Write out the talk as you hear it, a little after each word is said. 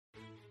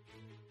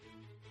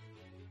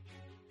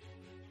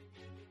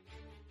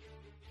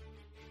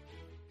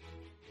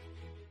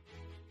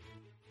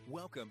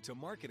Welcome to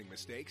Marketing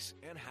Mistakes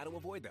and How to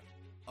Avoid Them,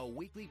 a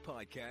weekly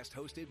podcast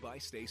hosted by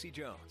Stacey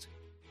Jones,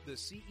 the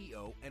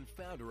CEO and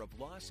founder of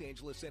Los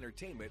Angeles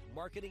entertainment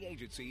marketing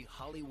agency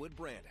Hollywood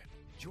Branded.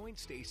 Join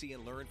Stacey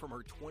and learn from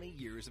her 20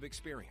 years of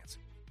experience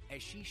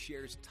as she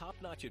shares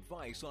top-notch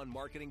advice on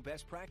marketing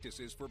best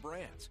practices for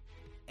brands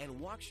and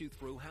walks you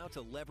through how to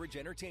leverage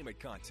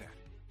entertainment content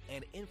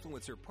and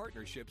influencer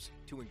partnerships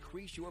to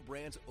increase your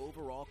brand's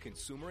overall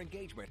consumer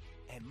engagement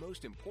and,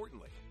 most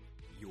importantly,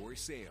 your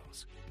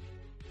sales.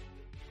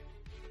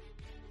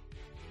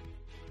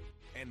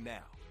 And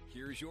now,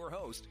 here's your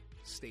host,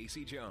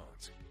 Stacey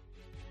Jones.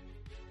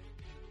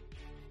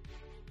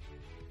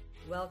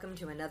 Welcome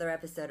to another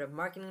episode of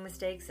Marketing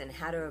Mistakes and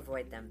How to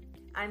Avoid Them.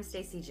 I'm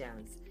Stacey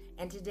Jones,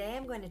 and today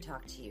I'm going to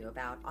talk to you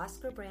about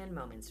Oscar brand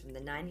moments from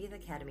the 90th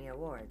Academy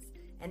Awards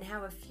and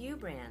how a few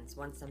brands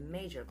won some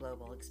major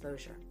global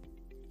exposure.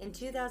 In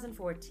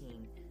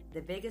 2014,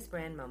 the biggest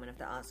brand moment of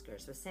the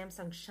Oscars was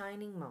Samsung's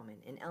shining moment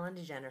in Ellen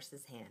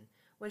DeGeneres' hand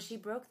when she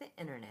broke the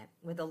internet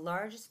with the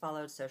largest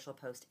followed social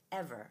post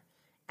ever,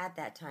 at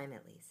that time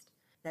at least.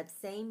 That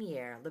same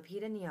year,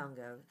 Lupita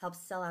Nyong'o helped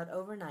sell out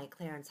overnight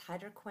Clarins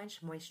Hydro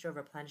Quench Moisture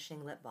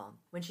Replenishing Lip Balm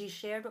when she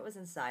shared what was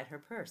inside her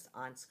purse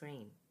on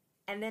screen.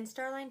 And then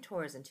Starline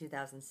Tours in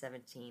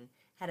 2017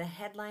 had a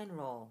headline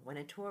role when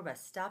a tour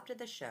bus stopped at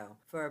the show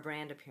for a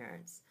brand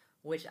appearance,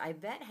 which I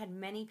bet had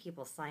many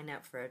people sign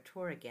up for a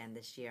tour again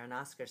this year on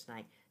Oscars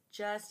night,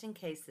 just in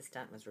case the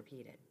stunt was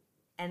repeated.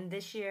 And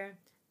this year,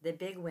 the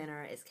big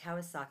winner is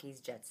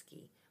Kawasaki's jet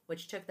ski,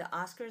 which took the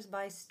Oscars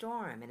by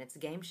storm in its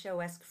game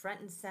show-esque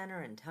front and center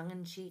and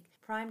tongue-in-cheek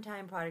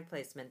primetime product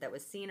placement that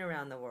was seen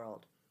around the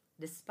world,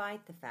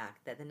 despite the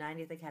fact that the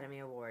 90th Academy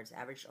Awards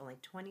averaged only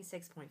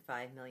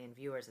 26.5 million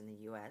viewers in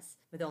the U.S.,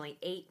 with only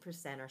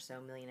 8% or so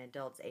million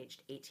adults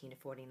aged 18 to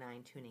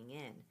 49 tuning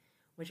in,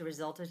 which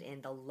resulted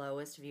in the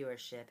lowest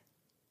viewership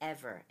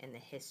ever in the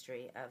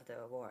history of the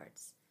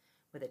awards,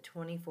 with a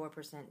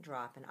 24%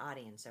 drop in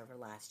audience over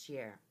last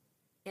year.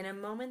 In a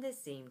moment that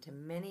seemed to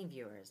many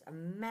viewers a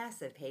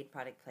massive paid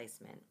product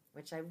placement,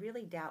 which I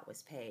really doubt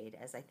was paid,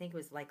 as I think it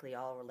was likely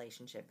all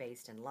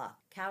relationship-based and luck,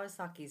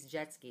 Kawasaki's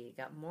jet ski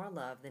got more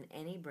love than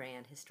any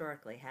brand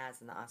historically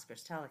has in the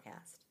Oscars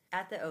telecast.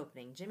 At the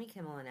opening, Jimmy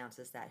Kimmel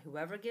announces that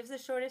whoever gives the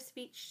shortest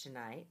speech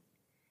tonight,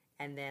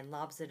 and then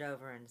lobs it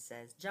over and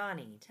says,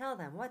 "Johnny, tell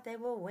them what they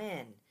will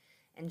win."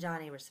 And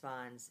Johnny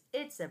responds,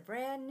 "It's a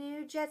brand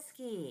new jet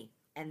ski."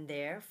 And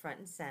there, front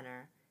and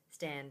center,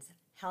 stands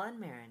Helen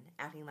Mirren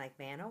acting like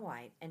Vanna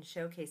White and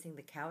showcasing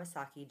the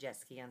Kawasaki jet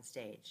ski on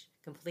stage,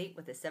 complete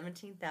with a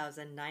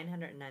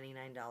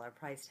 $17,999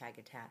 price tag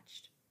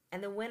attached.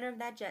 And the winner of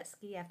that jet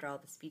ski, after all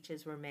the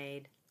speeches were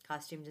made,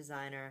 costume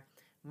designer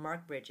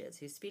Mark Bridges,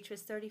 whose speech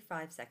was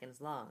 35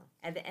 seconds long.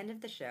 At the end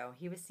of the show,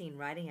 he was seen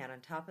riding out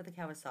on top of the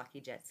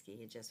Kawasaki jet ski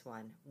he just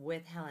won,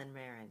 with Helen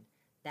Mirren.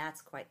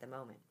 That's quite the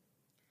moment.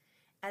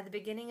 At the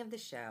beginning of the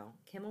show,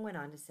 Kimmel went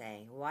on to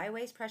say, "Why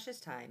waste precious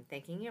time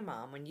thanking your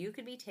mom when you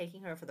could be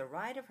taking her for the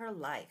ride of her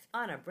life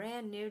on a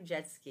brand new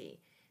jet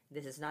ski?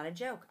 This is not a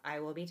joke. I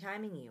will be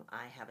timing you.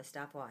 I have a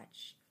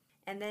stopwatch."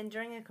 And then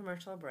during a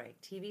commercial break,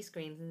 TV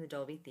screens in the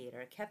Dolby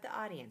Theater kept the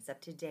audience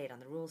up to date on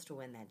the rules to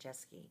win that jet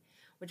ski,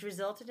 which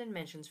resulted in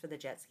mentions for the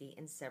jet ski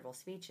in several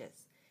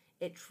speeches.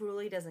 It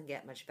truly doesn't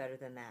get much better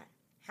than that.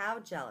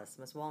 How jealous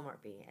must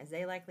Walmart be, as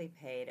they likely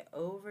paid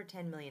over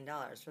 $10 million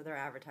for their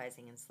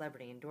advertising and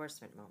celebrity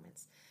endorsement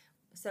moments.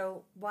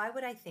 So why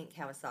would I think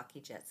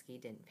Kawasaki jet ski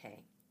didn't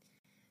pay?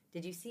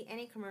 Did you see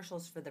any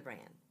commercials for the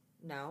brand?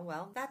 No?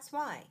 Well, that's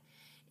why.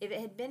 If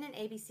it had been an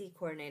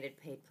ABC-coordinated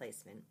paid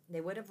placement, they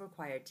would have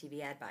required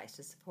TV ad buys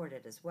to support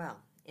it as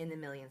well, in the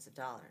millions of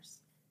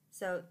dollars.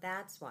 So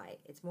that's why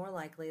it's more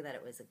likely that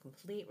it was a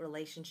complete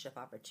relationship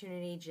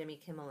opportunity. Jimmy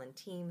Kimmel and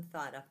team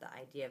thought up the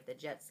idea of the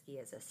jet ski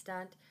as a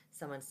stunt.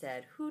 Someone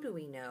said, "Who do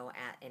we know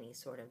at any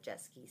sort of jet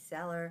ski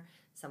seller?"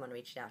 Someone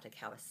reached out to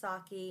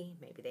Kawasaki.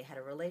 Maybe they had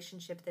a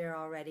relationship there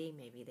already.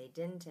 Maybe they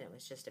didn't, and it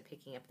was just a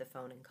picking up the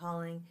phone and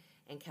calling.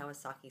 And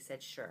Kawasaki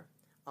said, "Sure,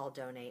 I'll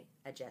donate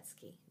a jet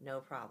ski. No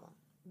problem."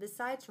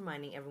 Besides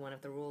reminding everyone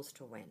of the rules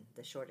to win,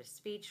 the shortest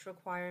speech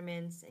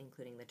requirements,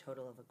 including the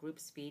total of a group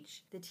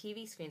speech, the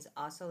TV screens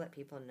also let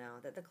people know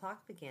that the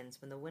clock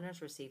begins when the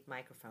winners receive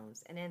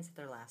microphones and ends at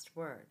their last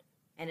word.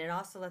 And it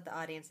also let the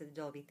audience at the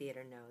Dolby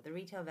Theater know the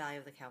retail value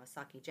of the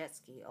Kawasaki Jet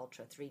Ski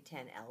Ultra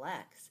 310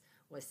 LX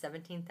was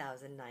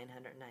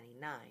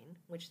 $17,999,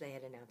 which they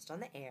had announced on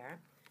the air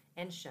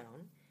and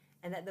shown,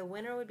 and that the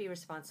winner would be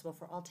responsible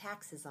for all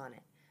taxes on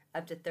it,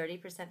 up to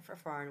 30% for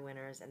foreign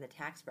winners and the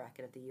tax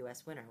bracket of the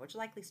U.S. winner, which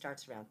likely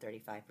starts around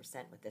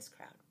 35% with this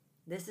crowd.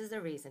 This is the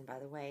reason, by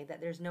the way,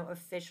 that there's no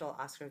official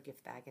Oscar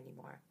gift bag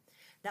anymore.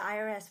 The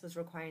IRS was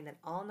requiring that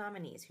all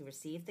nominees who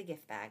received the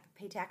gift bag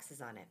pay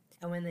taxes on it.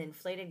 And when the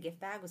inflated gift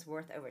bag was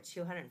worth over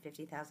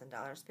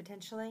 $250,000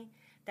 potentially,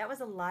 that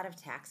was a lot of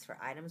tax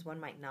for items one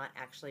might not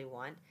actually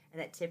want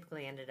and that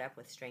typically ended up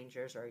with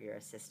strangers or your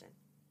assistant.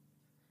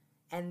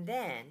 And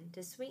then,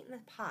 to sweeten the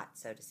pot,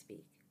 so to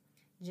speak,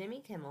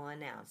 Jimmy Kimmel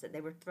announced that they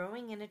were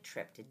throwing in a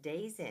trip to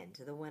Days Inn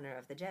to the winner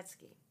of the jet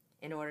ski.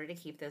 in order to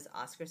keep those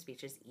Oscar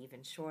speeches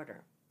even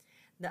shorter.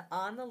 The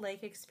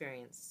on-the-lake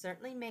experience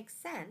certainly makes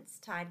sense,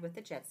 tied with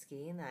the jet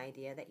ski and the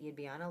idea that you'd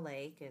be on a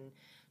lake and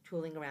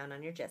tooling around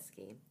on your jet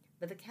ski.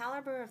 But the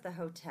caliber of the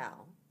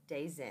hotel,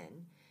 Days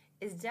Inn,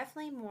 is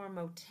definitely more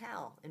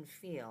motel in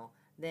feel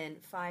than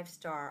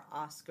 5-star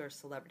Oscar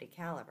celebrity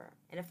caliber,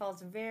 and it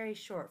falls very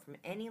short from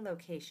any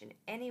location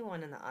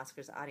anyone in the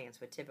Oscars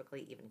audience would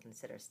typically even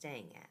consider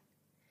staying at.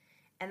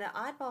 And the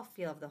oddball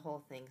feel of the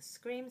whole thing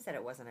screams that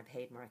it wasn't a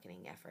paid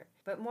marketing effort,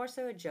 but more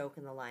so a joke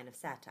in the line of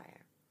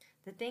satire.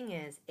 The thing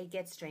is, it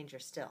gets stranger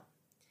still.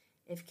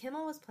 If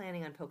Kimmel was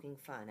planning on poking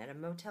fun at a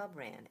motel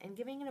brand and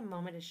giving it a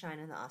moment to shine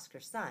in the Oscar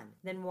sun,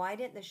 then why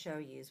didn't the show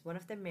use one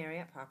of the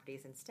Marriott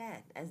properties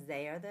instead, as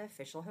they are the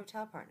official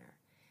hotel partner?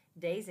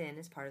 Days Inn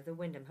is part of the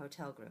Wyndham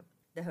Hotel Group.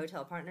 The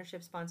hotel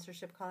partnership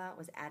sponsorship call-out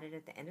was added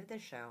at the end of the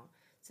show,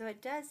 so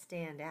it does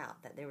stand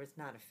out that there was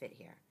not a fit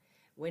here.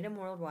 Wyndham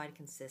Worldwide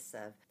consists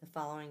of the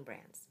following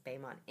brands: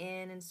 Baymont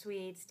Inn and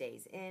Suites,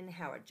 Days Inn,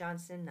 Howard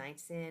Johnson,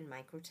 Knights Inn,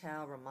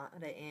 Microtel,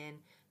 Ramada Inn,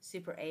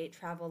 Super 8,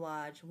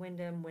 Travelodge,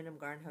 Wyndham, Wyndham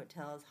Garden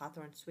Hotels,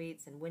 Hawthorne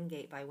Suites, and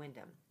Wingate by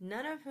Wyndham,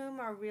 none of whom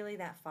are really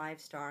that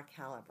 5-star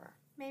caliber.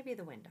 Maybe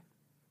the Wyndham.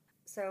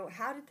 So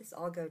how did this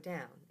all go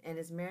down, and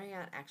is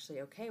Marriott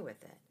actually okay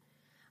with it?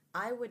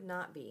 I would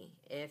not be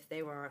if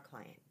they were our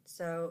client.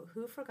 So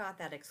who forgot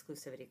that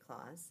exclusivity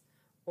clause?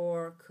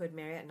 Or could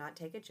Marriott not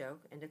take a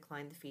joke and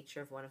decline the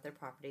feature of one of their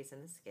properties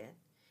in the skit?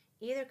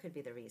 Either could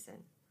be the reason.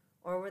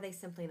 Or were they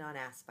simply not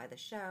asked by the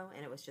show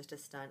and it was just a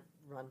stunt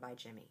run by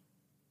Jimmy?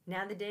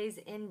 Now the Days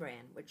Inn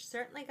brand, which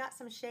certainly got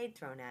some shade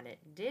thrown at it,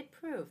 did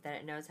prove that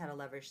it knows how to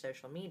leverage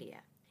social media.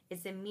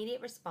 Its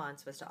immediate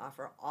response was to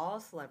offer all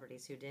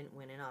celebrities who didn't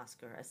win an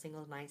Oscar a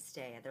single night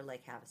stay at their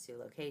Lake Havasu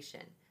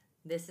location.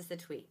 This is the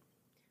tweet.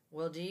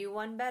 "We'll do you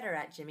one better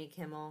at Jimmy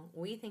Kimmel.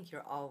 We think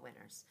you're all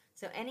winners.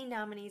 So any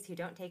nominees who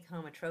don't take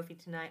home a trophy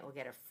tonight will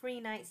get a free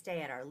night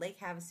stay at our Lake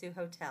Havasu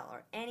Hotel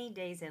or any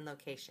Days Inn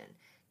location.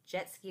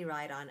 Jet ski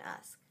ride on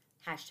us.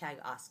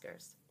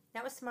 #Oscars.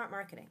 That was smart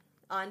marketing.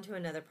 On to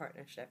another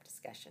partnership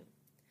discussion.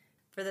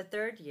 For the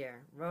third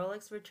year,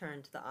 Rolex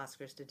returned to the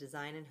Oscars to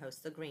design and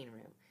host the Green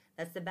Room.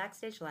 That's the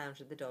backstage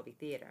lounge at the Dolby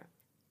Theater.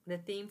 The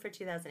theme for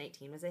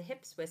 2018 was a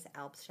hip Swiss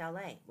Alps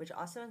chalet, which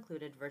also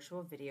included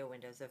virtual video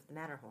windows of the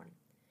Matterhorn.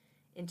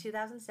 In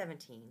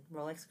 2017,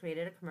 Rolex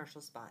created a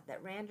commercial spot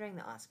that ran during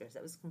the Oscars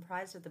that was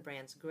comprised of the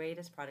brand's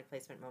greatest product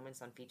placement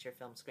moments on feature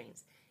film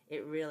screens.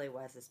 It really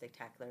was a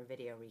spectacular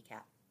video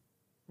recap.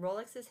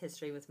 Rolex's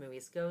history with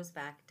movies goes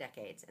back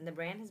decades, and the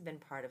brand has been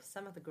part of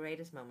some of the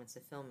greatest moments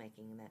of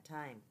filmmaking in that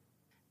time.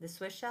 The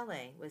Swiss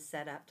Chalet was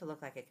set up to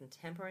look like a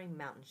contemporary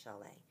mountain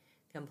chalet,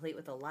 complete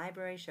with a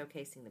library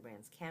showcasing the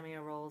brand's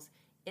cameo roles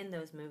in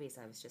those movies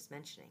I was just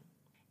mentioning.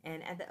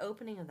 And at the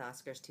opening of the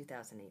Oscars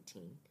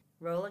 2018,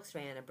 Rolex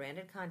ran a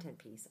branded content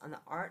piece on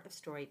the art of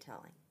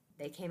storytelling.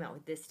 They came out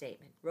with this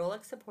statement: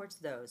 "Rolex supports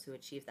those who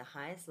achieve the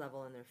highest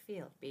level in their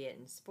field, be it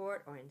in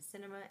sport or in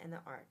cinema and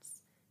the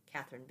arts.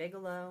 Catherine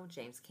Bigelow,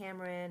 James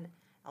Cameron,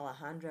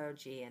 Alejandro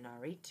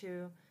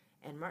Iñárritu,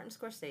 and Martin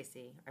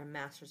Scorsese are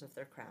masters of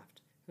their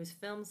craft, whose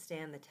films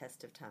stand the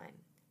test of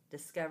time.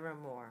 Discover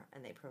more,"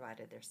 and they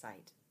provided their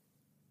site.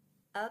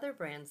 Other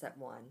brands that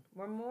won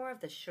were more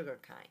of the sugar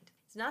kind.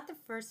 It's not the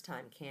first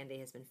time candy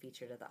has been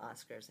featured at the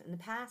Oscars. In the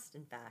past,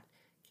 in fact,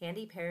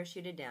 candy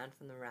parachuted down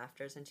from the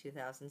rafters in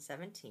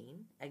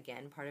 2017,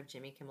 again part of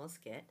Jimmy Kimmel's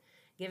skit,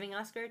 giving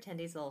Oscar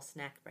attendees a little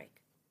snack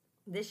break.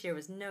 This year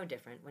was no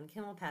different when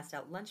Kimmel passed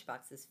out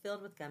lunchboxes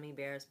filled with gummy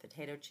bears,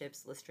 potato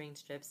chips, Listerine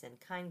strips, and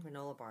Kind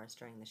granola bars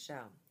during the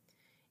show.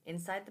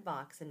 Inside the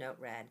box, a note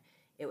read,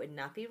 "It would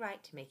not be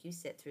right to make you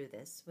sit through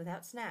this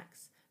without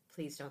snacks.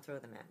 Please don't throw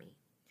them at me."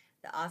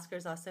 The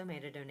Oscars also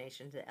made a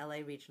donation to the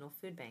LA Regional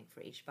Food Bank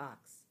for each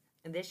box.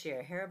 And this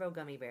year, Haribo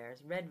Gummy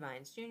Bears, Red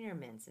Vines, Junior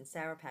Mints, and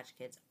Sour Patch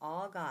Kids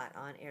all got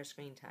on-air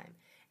screen time,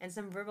 and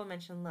some verbal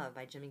mention love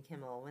by Jimmy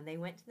Kimmel when they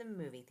went to the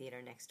movie theater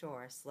next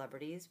door,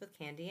 celebrities with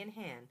candy in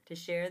hand, to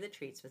share the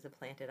treats with the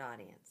planted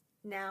audience.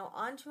 Now,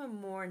 on to a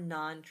more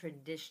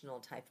non-traditional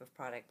type of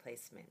product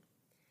placement.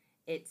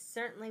 It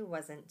certainly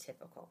wasn't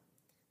typical.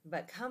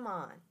 But come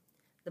on.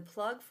 The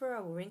plug for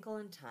A Wrinkle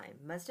in Time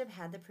must have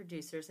had the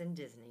producers in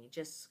Disney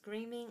just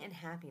screaming in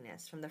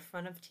happiness from the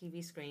front of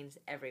TV screens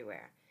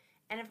everywhere.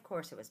 And of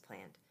course it was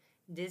planned.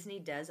 Disney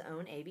does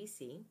own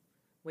ABC,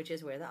 which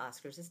is where the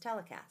Oscars is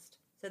telecast.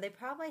 So they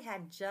probably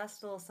had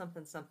just a little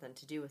something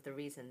to do with the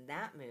reason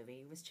that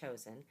movie was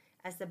chosen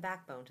as the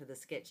backbone to the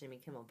skit Jimmy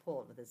Kimmel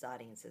pulled with his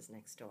audiences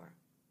next door.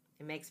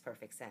 It makes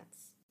perfect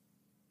sense.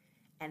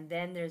 And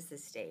then there's the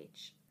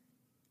stage.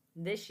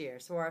 This year,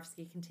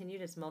 Swarovski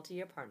continued its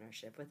multi-year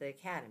partnership with the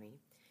Academy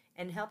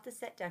and helped the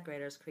set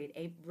decorators create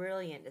a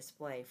brilliant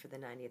display for the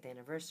 90th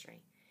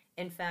anniversary.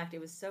 In fact, it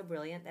was so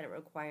brilliant that it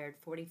required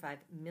 45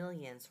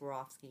 million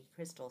Swarovski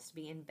crystals to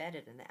be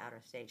embedded in the outer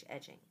stage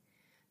edging.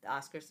 The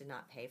Oscars did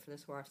not pay for the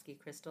Swarovski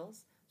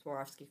crystals.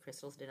 Swarovski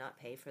crystals did not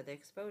pay for the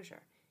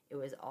exposure. It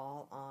was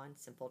all on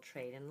simple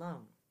trade and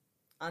loan.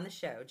 On the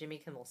show, Jimmy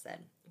Kimmel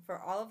said, "For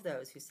all of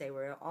those who say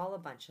we're all a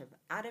bunch of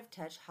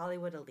out-of-touch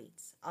Hollywood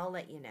elites, I'll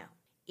let you know.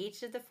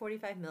 Each of the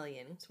 45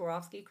 million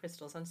Swarovski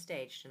crystals on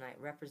stage tonight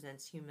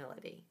represents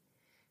humility.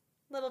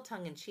 Little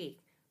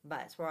tongue-in-cheek,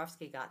 but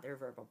Swarovski got their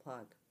verbal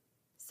plug.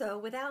 So,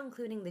 without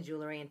including the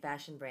jewelry and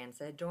fashion brands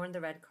that adorned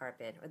the red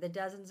carpet or the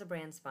dozens of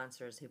brand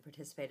sponsors who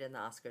participated in the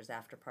Oscars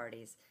after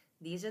parties,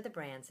 these are the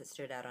brands that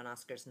stood out on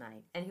Oscars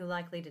night and who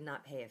likely did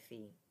not pay a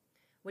fee,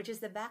 which is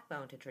the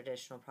backbone to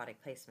traditional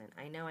product placement.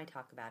 I know I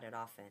talk about it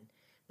often.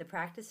 The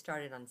practice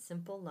started on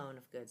simple loan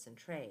of goods and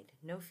trade,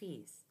 no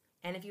fees.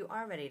 And if you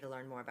are ready to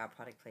learn more about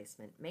product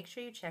placement, make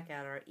sure you check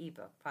out our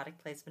ebook,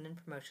 Product Placement and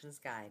Promotions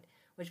Guide,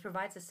 which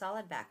provides a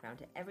solid background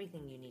to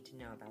everything you need to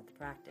know about the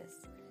practice.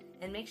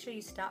 And make sure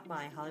you stop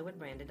by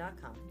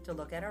HollywoodBranded.com to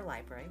look at our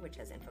library, which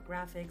has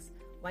infographics,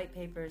 white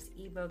papers,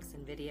 ebooks,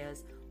 and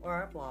videos, or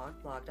our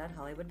blog,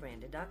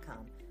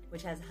 blog.hollywoodbranded.com,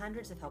 which has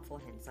hundreds of helpful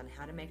hints on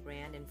how to make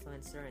brand,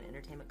 influencer, and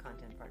entertainment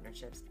content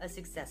partnerships a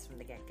success from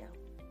the get-go.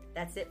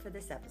 That's it for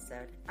this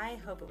episode. I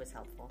hope it was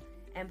helpful.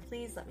 And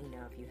please let me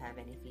know if you have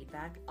any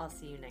feedback. I'll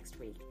see you next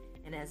week.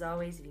 And as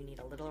always, if you need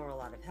a little or a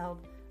lot of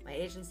help, my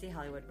agency,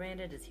 Hollywood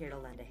Branded, is here to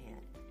lend a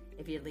hand.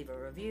 If you'd leave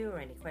a review or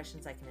any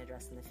questions I can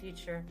address in the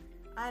future,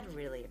 I'd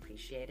really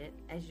appreciate it,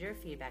 as your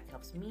feedback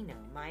helps me know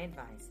my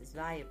advice is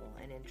valuable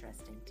and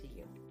interesting to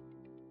you.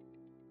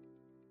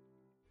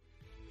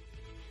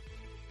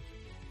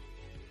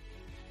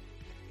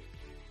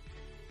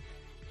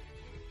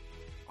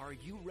 Are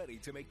you ready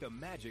to make the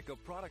magic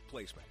of product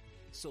placement,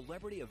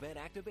 celebrity event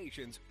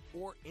activations,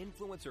 or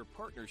influencer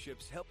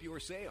partnerships help your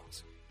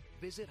sales?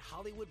 Visit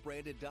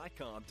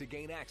HollywoodBranded.com to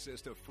gain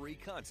access to free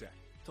content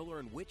to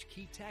learn which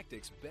key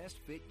tactics best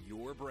fit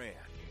your brand.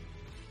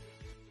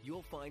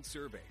 You'll find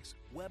surveys,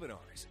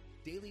 webinars,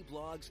 daily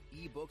blogs,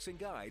 ebooks, and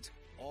guides,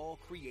 all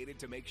created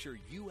to make sure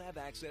you have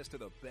access to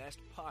the best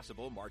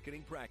possible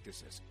marketing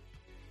practices.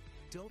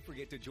 Don't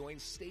forget to join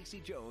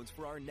Stacey Jones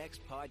for our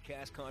next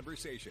podcast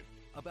conversation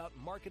about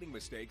marketing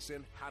mistakes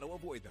and how to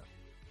avoid them.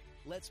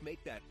 Let's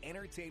make that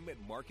entertainment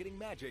marketing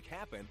magic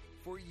happen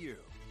for you.